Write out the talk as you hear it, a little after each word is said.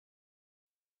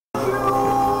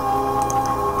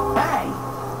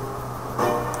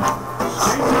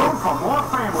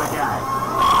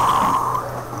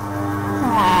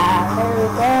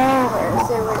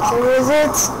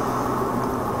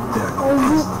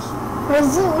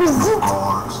Was it?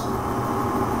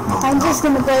 I'm just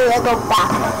gonna go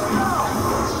back.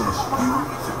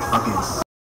 Against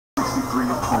 63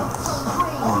 opponents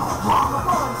on a rock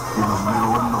in the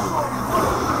middle of nowhere.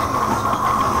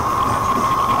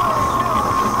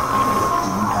 Do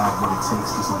you have what it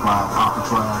takes to survive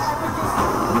Alcatraz?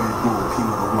 Red Bull, King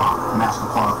of the Rock, Master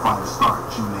Qualifier start,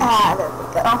 June 8th. Ah, there we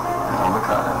go. Look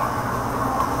at it.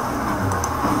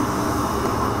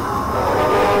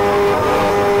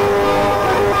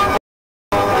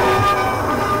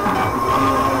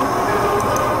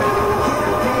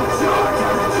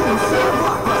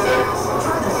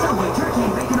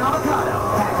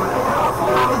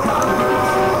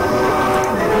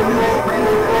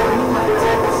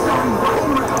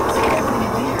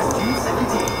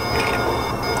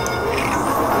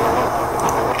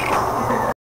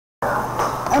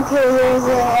 Okay, here's a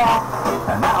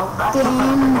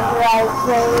game where I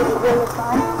played really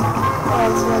fun.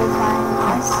 It's really fun.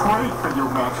 That's great for you,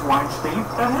 Max Weinstein,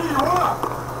 and here you are.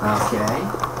 Okay.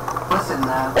 Listen,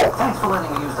 thanks for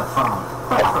letting me use the phone.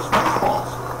 Thanks for space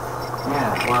balls.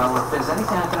 Yeah, well, if there's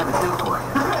anything I can ever do for you.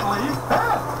 You can't leave.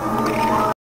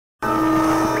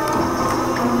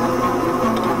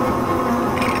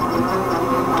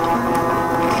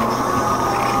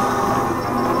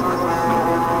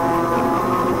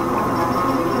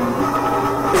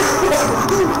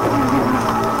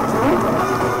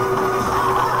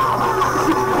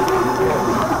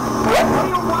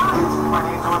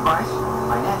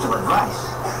 Financial advice?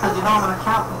 Did you know I'm an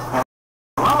accountant?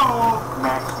 Hello,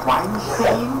 Max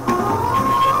Weinstein.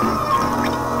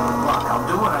 Look, I'll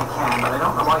do what I can, but I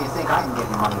don't know why you think I can get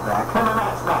your money back.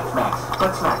 Max.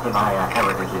 Let's not deny our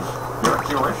heritages. You're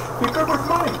Jewish. You're good with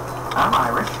money. I'm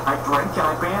Irish. I drink and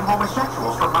I ban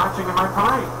homosexuals from marching in my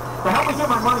parade. To help me get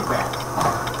my money back.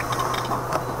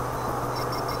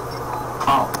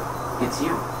 Oh, it's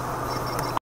you.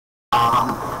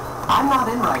 I'm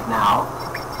not in right now.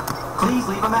 Please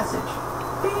leave a message.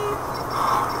 Beep.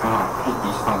 I hate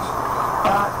these things.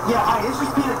 Yeah, hi, this is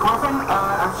Peter Griffin.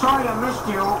 I'm sorry I missed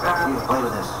you. Here, play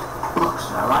with this. Look,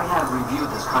 sir, I have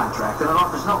reviewed this contract, and it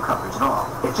offers no coverage at all.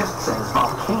 It just says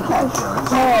volcano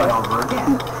insurance over and over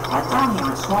again. And down here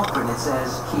in small print, it says,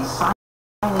 he's signing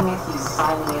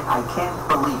it, I can't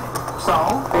believe it.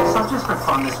 So just for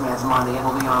fun, this man's money, and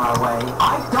we'll be on our way.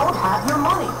 I don't have your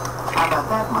money. How about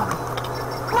that money?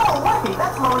 No way,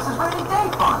 that's Lois's rainy day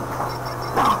fund.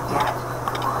 No, Dad.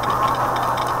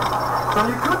 So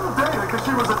you couldn't date her because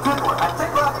she was a tickler. A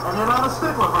tickler? And you're not a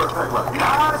stickler for a tickler.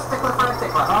 Not a stickler for a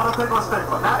tickler. Not a tickler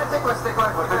stickler. Not a tickler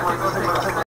stickler. Where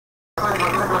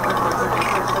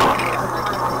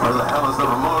the hell is the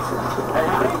emotion? Hey,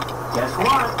 honey, guess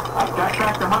what? I got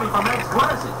back the money from Ed's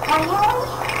Jersey. Really?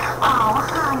 Oh,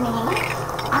 honey.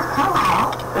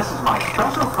 Hello. This is my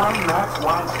special friend Max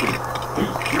Weinstein.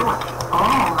 He's Jewish.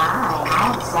 Oh, my.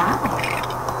 How exotic.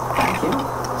 Thank you.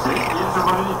 See, here's your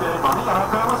rainy day money, and I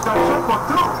balanced that checkbook,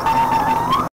 too.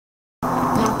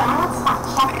 You balanced that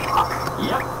checkbook.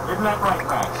 Yep, isn't that right,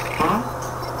 Max?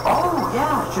 Oh,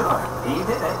 yeah, sure. He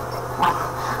did it. Well,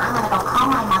 I'm gonna go call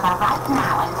my mother right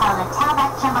now and tell her to tell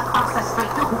that Jim across the street.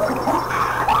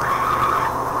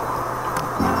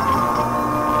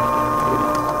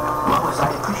 Lois, I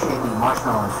appreciate the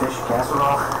marshmallow and fish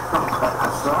casserole, but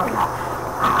I'm sorry,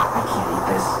 I can't eat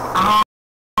this. Oh,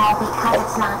 because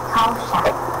it's not kosher.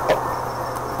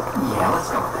 Yeah, let's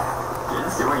go with that.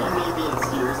 Yes, you may be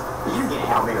excused. You can't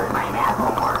help me with my math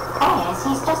homework. Yes,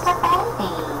 he's just a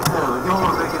baby. No, you're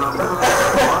not making up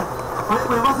what?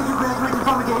 Wait, what did you graduate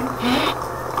from again?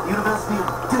 University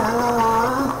of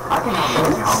I can help you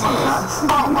with your homework, son.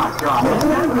 Oh my God! There's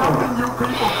nothing you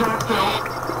people can't do.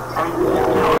 I mean,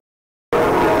 you know.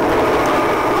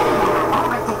 What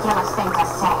a ridiculous thing to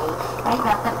say. They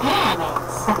built the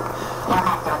pyramids. You'll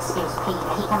have to excuse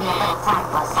Peter. He can be a little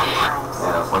tactless sometimes.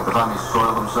 Yeah, it's like the time he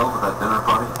soiled himself at that dinner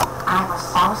party. I was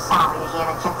so sorry to hear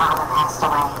that your father passed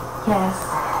away. Yes,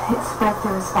 it spread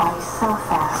through his body so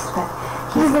fast, but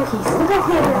he's a piece of the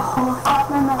whole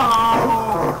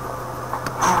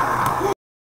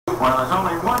Well, there's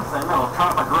only one thing that'll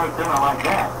top a great dinner like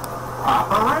that.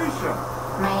 Operation.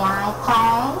 May I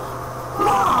play?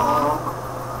 No.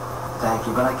 Thank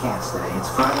you, but I can't stay. It's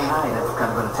Friday night. I've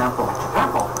got to go to temple.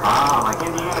 Temple. Ah, like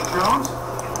Indiana Jones?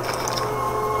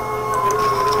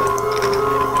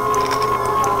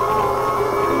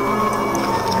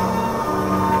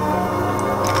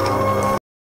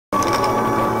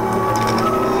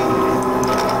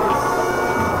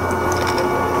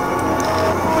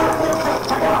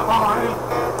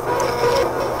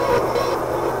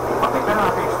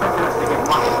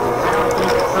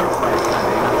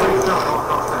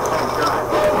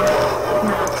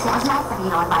 It was my for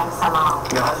you to invite us along.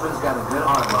 Your husband's got a good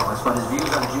heart, Lois, but his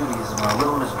views on Judaism are a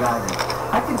little misguided.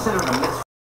 I consider it a mitzvah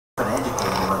to educate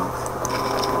him a little.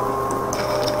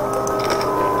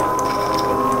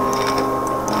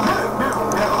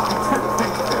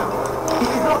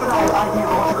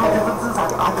 Ideological differences, I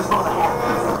just know the half.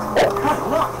 Hey,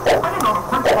 look, I didn't know the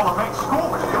principal of Main School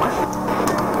was Jewish.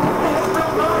 Hey, it's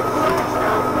Bill Nye, French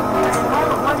guy. Hey, why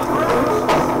the bloody British?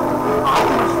 I'm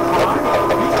Jewish, fine.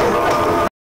 He's Jewish.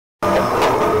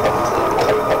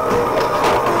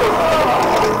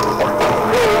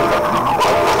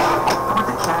 I went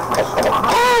to Catholic school. I'm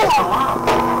not so loud.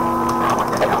 Now what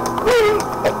the hell?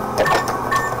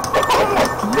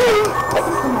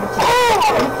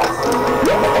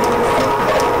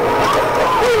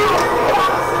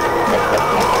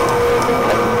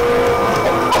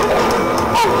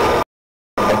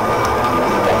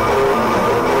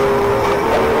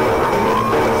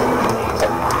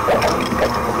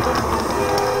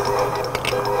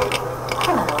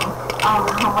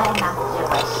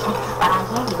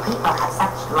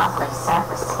 Lovely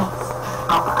services.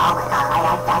 Oh my God,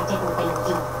 I didn't mean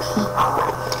you people.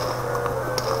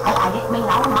 I didn't mean,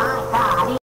 oh my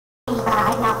God.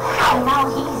 I know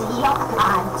he's your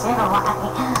God too.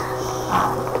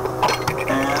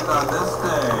 And on this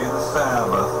day, the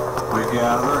Sabbath, we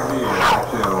gather here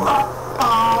to...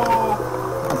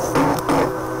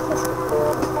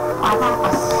 Why, that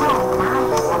was so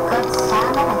nice. A good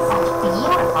sermon and such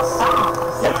beautiful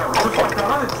songs. Yeah, just like that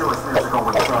other Jewish musical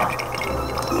we saw.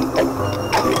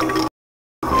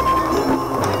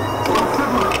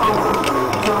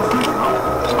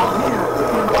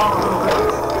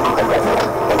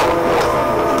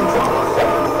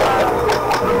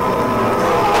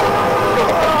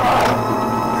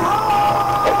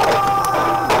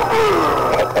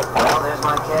 Well, there's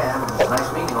my cab. It's nice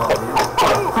meeting all of you.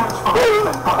 Thanks for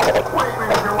listening, but wait a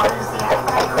minute, your ways, I'm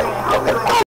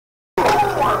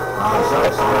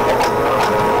sorry.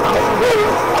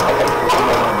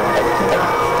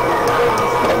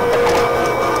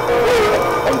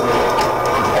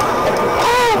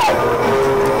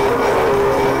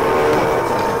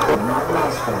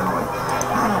 Nice family.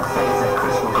 I have faith that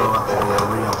Chris will grow up to be a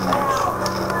real match.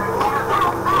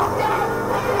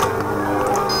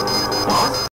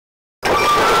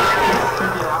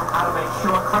 figured out how to make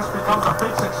sure Chris becomes a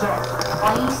big success.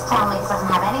 Please tell me this doesn't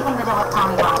have anything to do with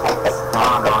Tony Robbins.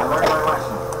 Oh, no, I learned my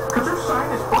lesson. Could you sign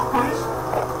this book, please?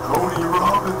 Tony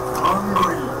Robbins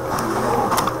hungry.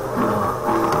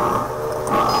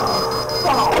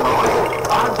 Oh, Lois,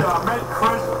 I'm gonna make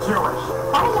Chris Jewish.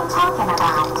 What are you talking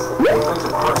about?